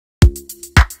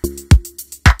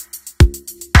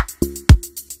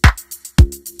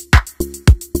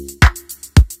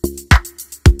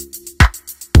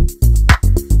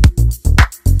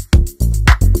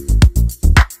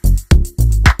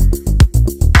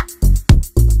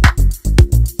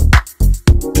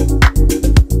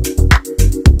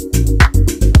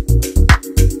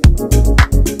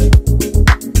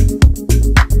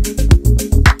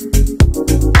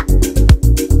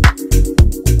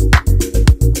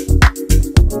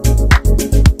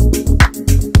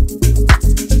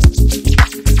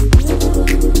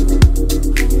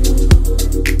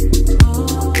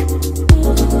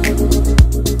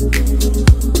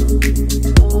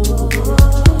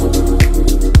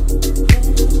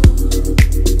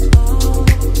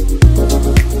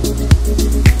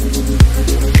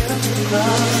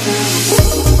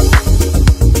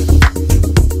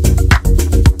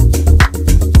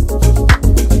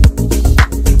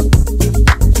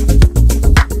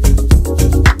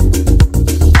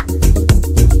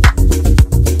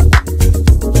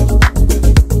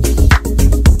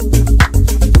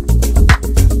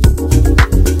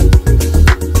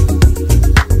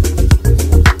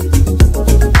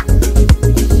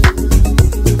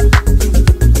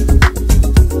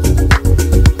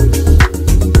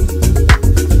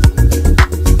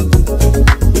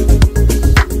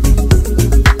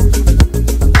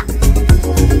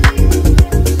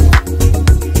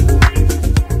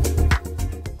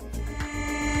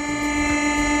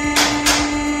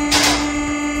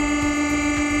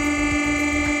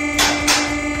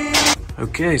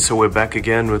Okay, so we're back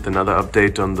again with another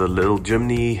update on the little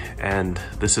Jimny, and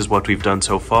this is what we've done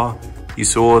so far. You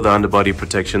saw the underbody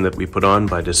protection that we put on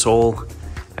by Waxoyl,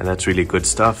 and that's really good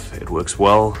stuff. It works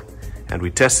well, and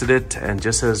we tested it, and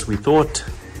just as we thought,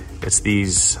 it's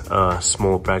these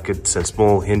small brackets and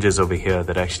small hinges over here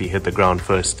that actually hit the ground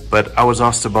first. But I was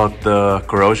asked about the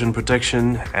corrosion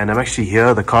protection, and I'm actually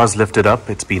here. The car's lifted up,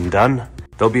 it's been done.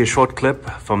 There'll be a short clip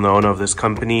from the owner of this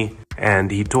company, and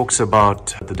he talks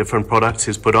about the different products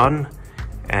he's put on.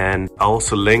 And I'll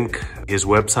also link his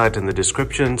website in the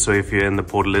description, so if you're in the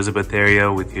Port Elizabeth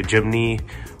area with your Jimny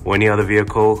or any other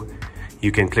vehicle,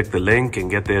 you can click the link and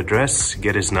get the address,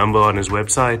 get his number on his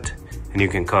website, and you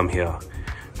can come here.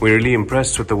 We're really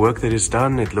impressed with the work that he's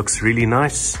done. It looks really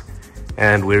nice,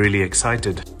 and we're really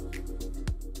excited.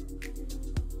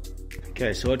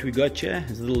 Okay, so what we got here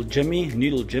is a little Jimmy,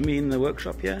 noodle Jimmy in the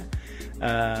workshop here.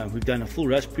 We've done a full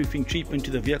rust proofing treatment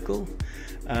to the vehicle.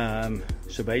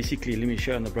 So basically, let me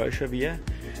show on the brochure over here.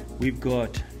 We've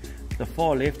got the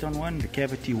far left on one, the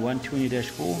cavity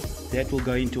 120-4. That will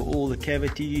go into all the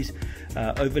cavities,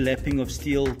 overlapping of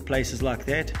steel, places like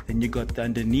that. Then you got the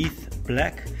underneath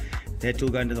black. That will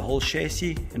go into the whole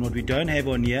chassis. And what we don't have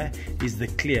on here is the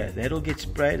clear. That'll get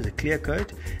sprayed as a clear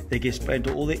coat. They get sprayed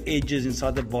into all the edges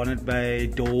inside the bonnet bay,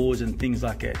 doors and things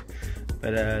like that.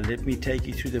 But let me take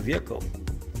you through the vehicle.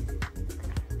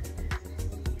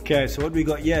 Okay, so what we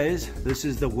got here is, this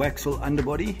is the Waxoyl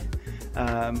underbody.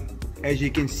 As you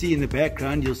can see in the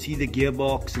background, you'll see the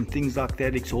gearbox and things like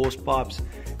that, exhaust pipes.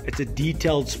 It's a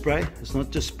detailed spray. It's not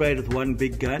just sprayed with one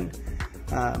big gun.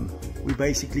 We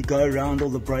basically go around all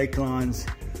the brake lines.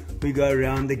 We go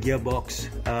around the gearbox.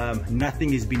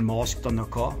 Nothing has been masked on the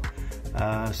car.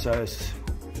 So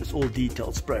it's all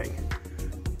detailed spraying.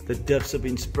 The diffs have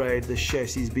been sprayed, the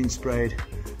chassis has been sprayed.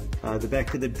 The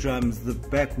back of the drums, the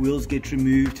back wheels get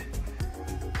removed,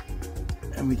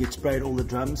 and we get sprayed all the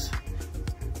drums.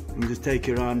 And we just take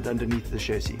you around underneath the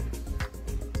chassis.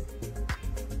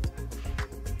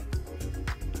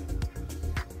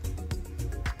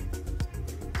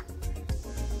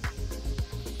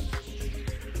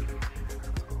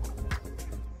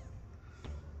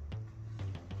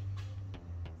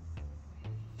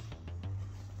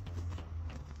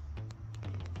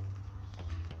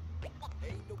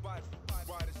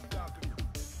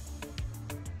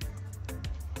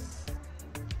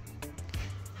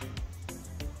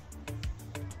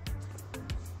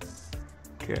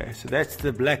 Okay, so that's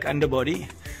the black underbody.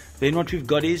 Then what we've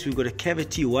got is, we've got a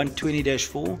cavity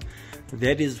 120-4.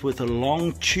 That is with a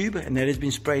long tube, and that has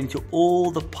been sprayed into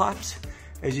all the pipes.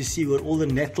 As you see, we've got all the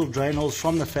natural drain holes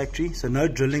from the factory, so no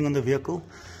drilling on the vehicle.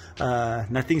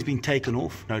 Nothing's been taken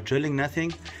off, no drilling,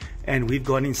 nothing. And we've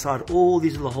gone inside all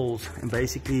these little holes and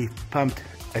basically pumped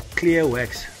a clear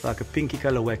wax, like a pinky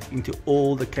color wax, into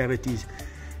all the cavities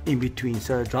in between.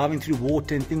 So driving through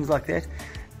water and things like that,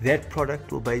 that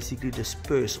product will basically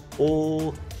disperse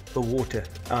all the water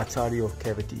outside of your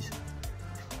cavities.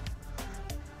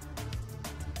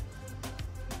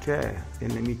 Okay,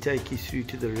 then let me take you through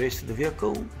to the rest of the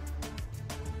vehicle.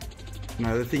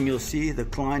 Another thing you'll see, the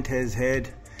client has had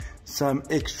some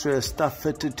extra stuff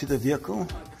fitted to the vehicle,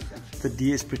 the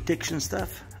DS protection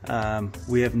stuff.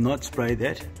 We have not sprayed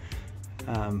that.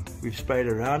 We've sprayed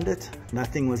around it.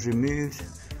 Nothing was removed,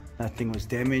 nothing was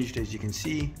damaged, as you can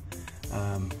see.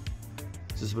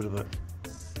 Just a bit of a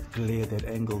glare, that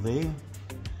angle there.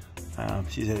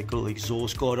 She's had a little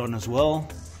exhaust guard on as well.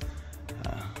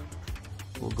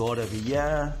 Little guard over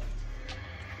here.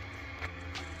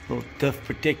 Little diff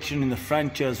protection in the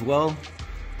front here as well.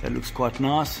 That looks quite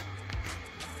nice.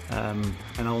 And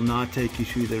I'll now take you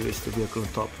through the rest of the vehicle on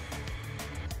top.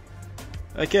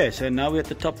 Okay, so now we're at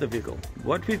the top of the vehicle.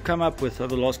 What we've come up with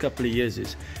over the last couple of years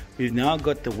is, we've now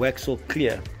got the Waxoyl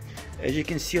clear. As you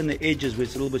can see on the edges where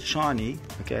it's a little bit shiny,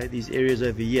 okay, these areas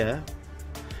over here,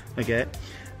 okay,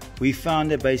 we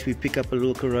found that basically we pick up a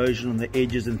little corrosion on the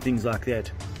edges and things like that.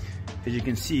 As you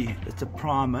can see, it's a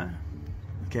primer,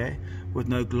 okay, with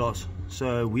no gloss.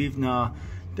 So we've now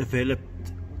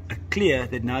developed a clear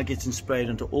that now gets sprayed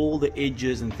onto all the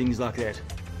edges and things like that.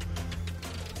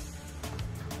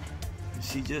 You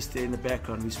see just there in the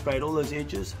background, we sprayed all those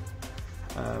edges.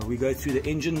 We go through the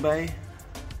engine bay,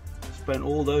 spraying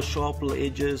all those sharp little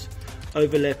edges.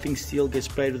 Overlapping steel gets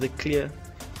sprayed with a clear.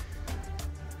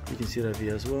 You can see it over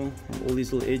here as well. On all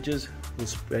these little edges,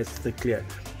 that's the clear.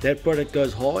 That product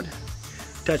goes hard,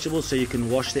 touchable, so you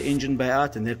can wash the engine bay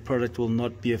out, and that product will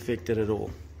not be affected at all.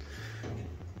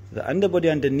 The underbody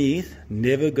underneath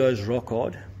never goes rock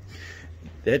hard.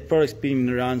 That product's been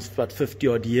around for about 50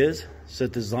 odd years, so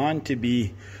it's designed to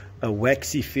be a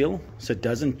waxy feel, so it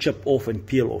doesn't chip off and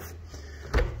peel off.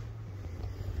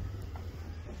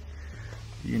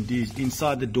 You can do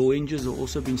inside the door hinges have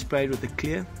also been sprayed with the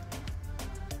clear.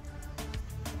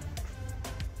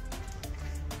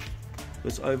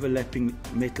 This overlapping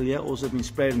metal here also been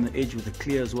sprayed on the edge with the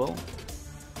clear as well.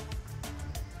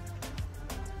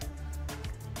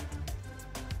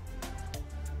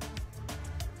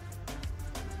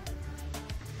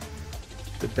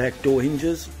 The back door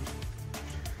hinges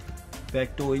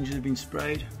have been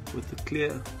sprayed with the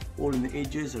clear, all in the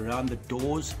edges around the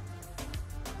doors.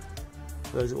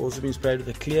 Those have also been sprayed with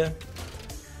the clear.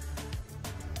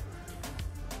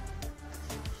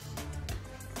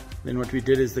 Then what we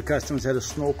did is the customers had a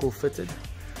snorkel fitted,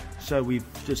 so we've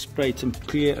just sprayed some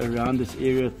clear around this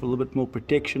area for a little bit more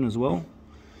protection as well,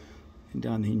 and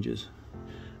down the hinges.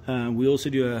 We also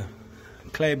do a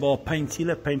clay bar paint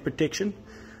sealer, paint protection.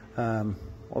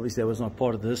 Obviously that was not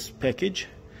part of this package.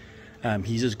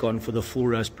 He's just gone for the full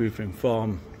rust proofing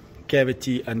from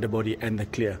cavity, underbody and the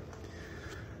clear.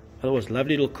 Otherwise,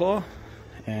 lovely little car,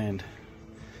 and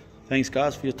thanks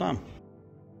guys for your time.